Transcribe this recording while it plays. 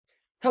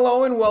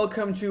Hello and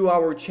welcome to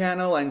our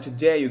channel, and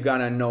today you're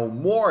gonna know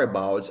more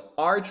about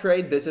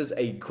Artrade. This is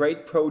a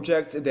great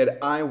project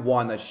that I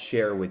wanna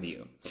share with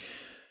you.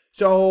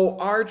 So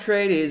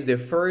Artrade is the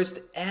first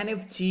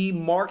NFT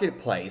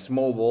marketplace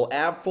mobile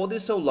app for the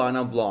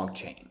Solana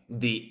blockchain.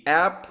 The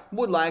app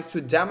would like to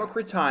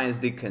democratize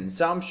the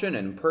consumption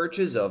and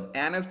purchase of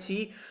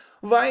NFT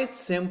via its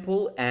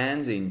simple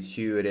and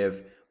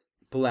intuitive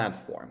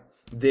platform.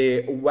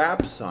 The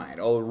website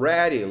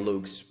already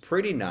looks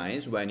pretty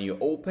nice when you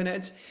open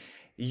it.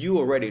 You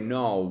already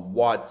know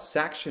what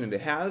section it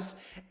has,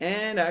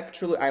 and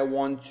actually I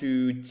want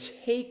to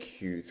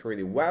take you through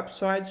the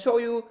website so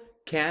you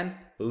can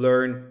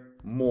learn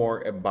more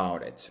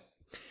about it.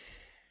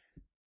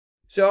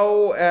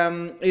 So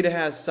it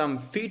has some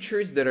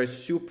features that are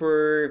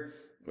super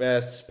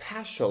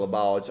special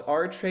about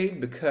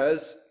Artrade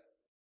because,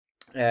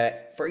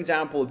 for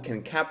example, it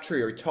can capture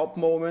your top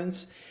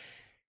moments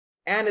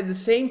and at the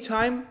same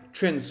time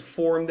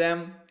transform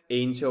them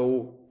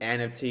into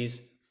NFTs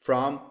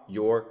from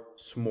your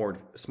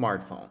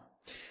smartphone.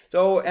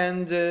 So,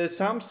 and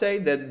some say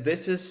that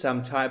this is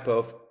some type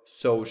of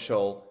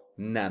social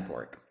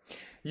network.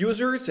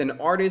 Users and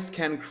artists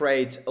can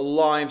create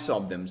lives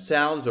of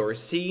themselves or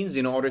scenes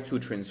in order to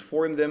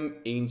transform them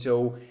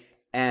into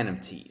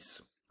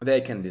NFTs.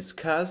 They can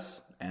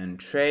discuss and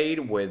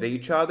trade with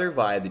each other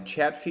via the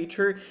chat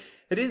feature.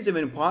 It is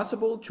even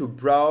possible to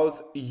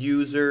browse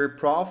user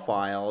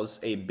profiles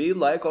a bit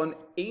like on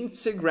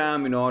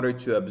Instagram in order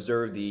to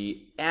observe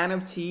the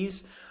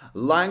NFTs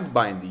liked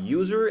by the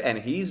user and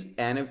his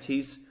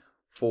NFTs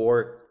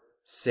for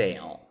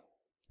sale.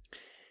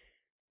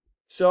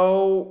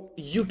 So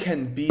you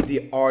can be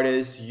the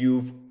artist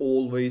you've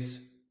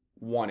always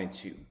wanted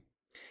to.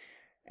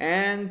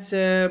 And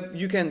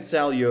you can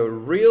sell your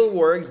real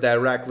works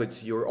directly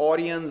to your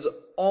audience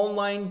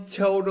online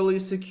totally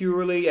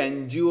securely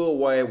and do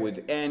away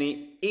with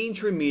any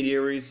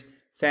intermediaries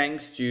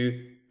thanks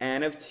to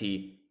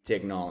NFT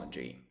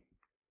technology.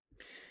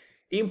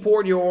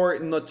 Import your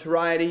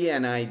notoriety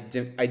and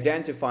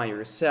identify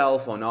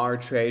yourself on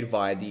Artrade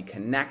via the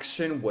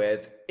connection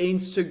with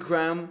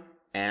Instagram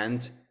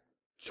and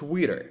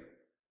Twitter.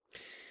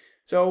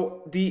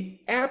 So the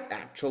app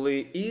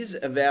actually is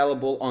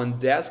available on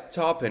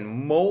desktop and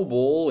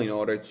mobile in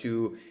order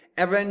to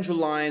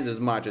evangelize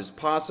as much as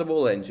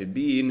possible and to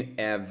be in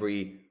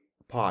every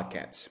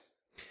pocket.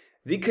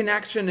 The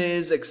connection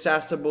is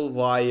accessible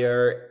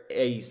via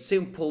a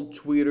simple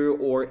Twitter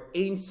or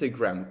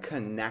Instagram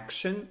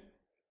connection,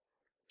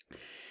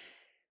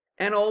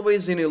 and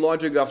always in a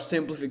logic of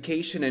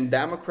simplification and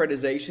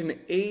democratization,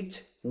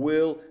 it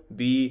will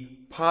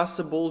be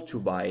possible to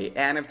buy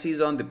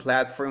NFTs on the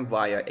platform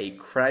via a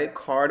credit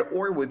card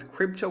or with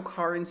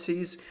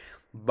cryptocurrencies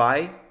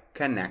by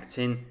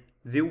connecting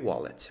the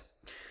wallet.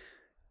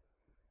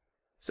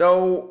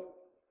 So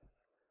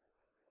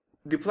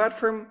the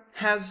platform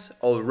has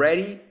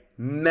already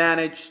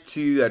managed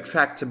to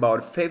attract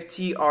about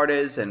 50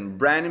 artists and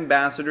brand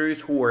ambassadors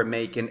who are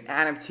making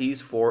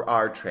NFTs for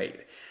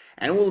Artrade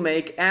and will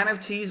make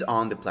NFTs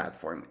on the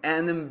platform.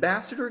 An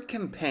ambassador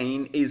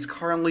campaign is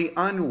currently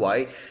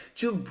underway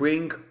to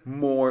bring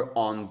more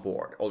on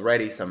board.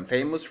 Already some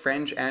famous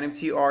French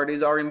NFT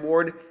artists are on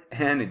board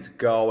and it's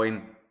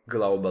going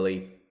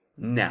globally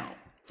now.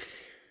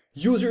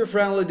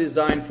 User-friendly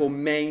design for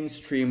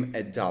mainstream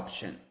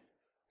adoption.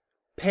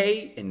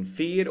 Pay in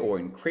fiat or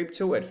in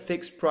crypto at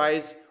fixed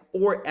price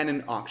or at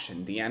an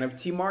auction. The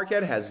NFT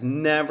market has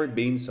never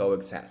been so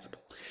accessible.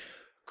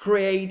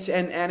 Create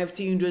an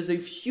NFT in just a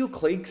few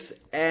clicks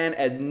and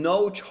at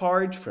no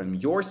charge from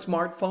your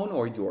smartphone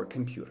or your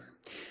computer.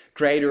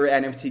 Create your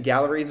NFT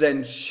galleries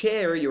and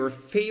share your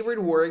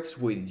favorite works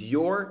with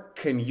your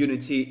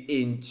community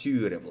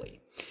intuitively.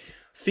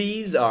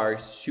 Fees are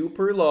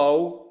super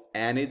low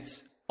and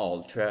it's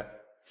ultra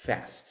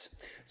fast.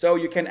 So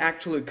you can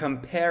actually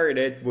compare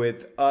it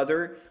with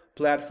other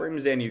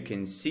platforms and you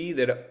can see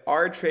that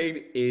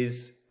Artrade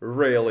is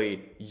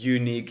really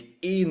unique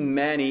in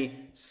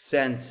many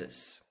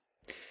senses.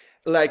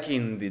 Like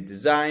in the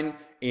design,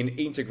 in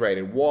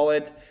integrated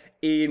wallet,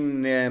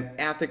 in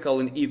ethical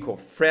and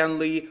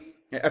eco-friendly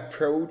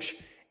approach,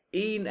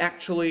 in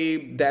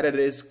actually that it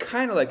is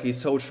kind of like a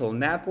social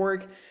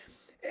network,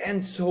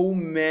 and so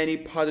many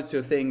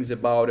positive things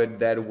about it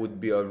that would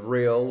be of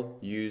real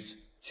use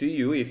to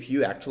you if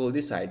you actually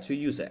decide to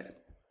use it.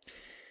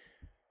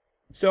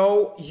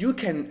 So you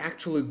can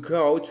actually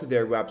go to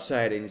their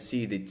website and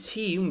see the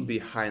team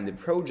behind the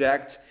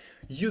project.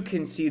 You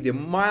can see the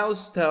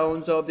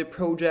milestones of the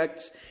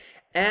project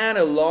and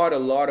a lot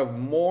of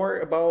more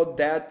about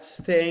that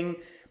thing,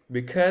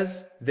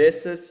 because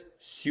this is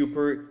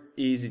super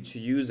easy to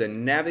use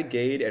and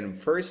navigate, and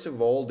first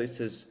of all, this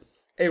is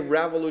a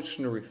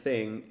revolutionary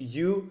thing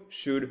you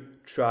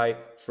should try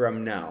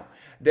from now.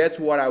 That's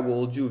what I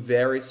will do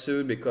very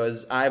soon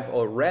because I've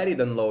already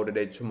downloaded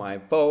it to my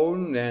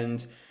phone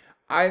and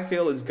I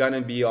feel it's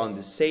gonna be on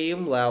the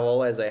same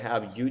level as I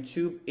have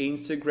YouTube,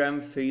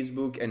 Instagram,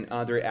 Facebook, and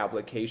other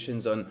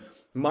applications on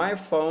my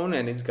phone,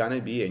 and it's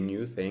gonna be a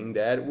new thing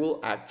that will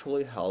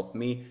actually help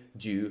me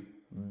do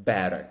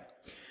better.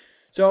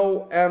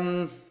 So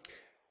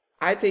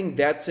I think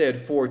that's it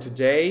for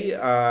today.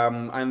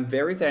 I'm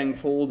very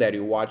thankful that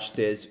you watched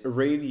this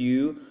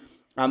review.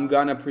 I'm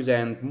gonna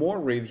present more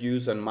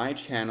reviews on my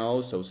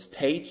channel, so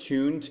stay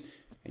tuned,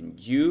 and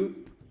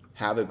you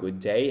have a good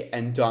day,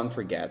 and don't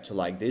forget to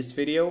like this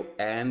video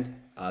and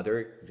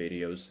other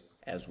videos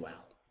as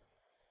well.